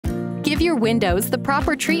Give your windows the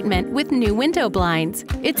proper treatment with new window blinds.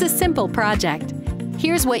 It's a simple project.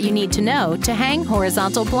 Here's what you need to know to hang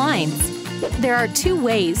horizontal blinds. There are 2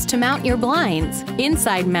 ways to mount your blinds.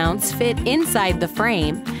 Inside mounts fit inside the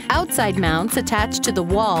frame. Outside mounts attach to the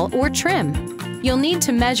wall or trim. You'll need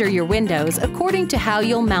to measure your windows according to how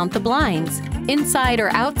you'll mount the blinds, inside or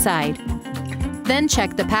outside. Then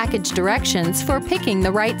check the package directions for picking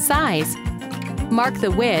the right size. Mark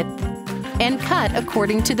the width and cut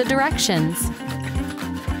according to the directions.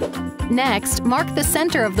 Next, mark the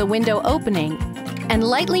center of the window opening and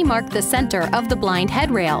lightly mark the center of the blind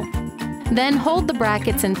headrail. Then hold the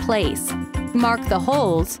brackets in place. Mark the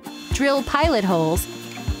holes, drill pilot holes,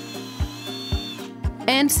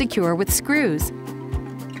 and secure with screws.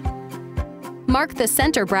 Mark the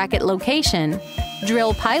center bracket location,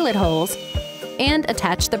 drill pilot holes, and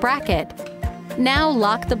attach the bracket. Now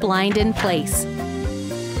lock the blind in place.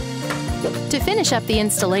 To finish up the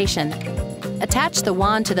installation, attach the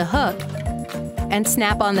wand to the hook and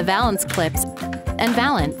snap on the valance clips and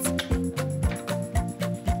valance.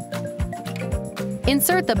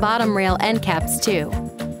 Insert the bottom rail end caps too.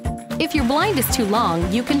 If your blind is too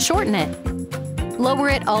long, you can shorten it. Lower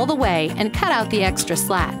it all the way and cut out the extra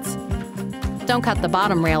slats. Don't cut the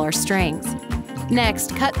bottom rail or strings.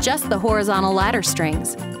 Next, cut just the horizontal ladder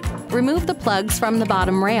strings. Remove the plugs from the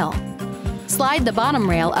bottom rail. Slide the bottom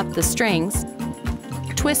rail up the strings.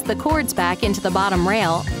 Twist the cords back into the bottom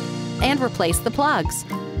rail and replace the plugs.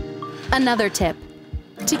 Another tip: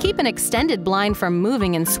 to keep an extended blind from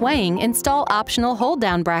moving and swaying, install optional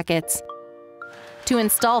hold-down brackets. To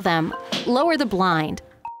install them, lower the blind.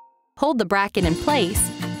 Hold the bracket in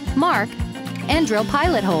place, mark, and drill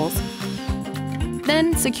pilot holes.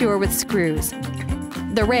 Then secure with screws.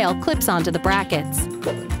 The rail clips onto the brackets.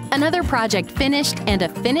 Another project finished and a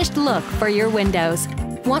finished look for your windows.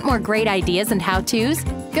 Want more great ideas and how-tos?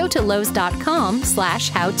 Go to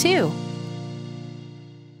lowes.com/howto.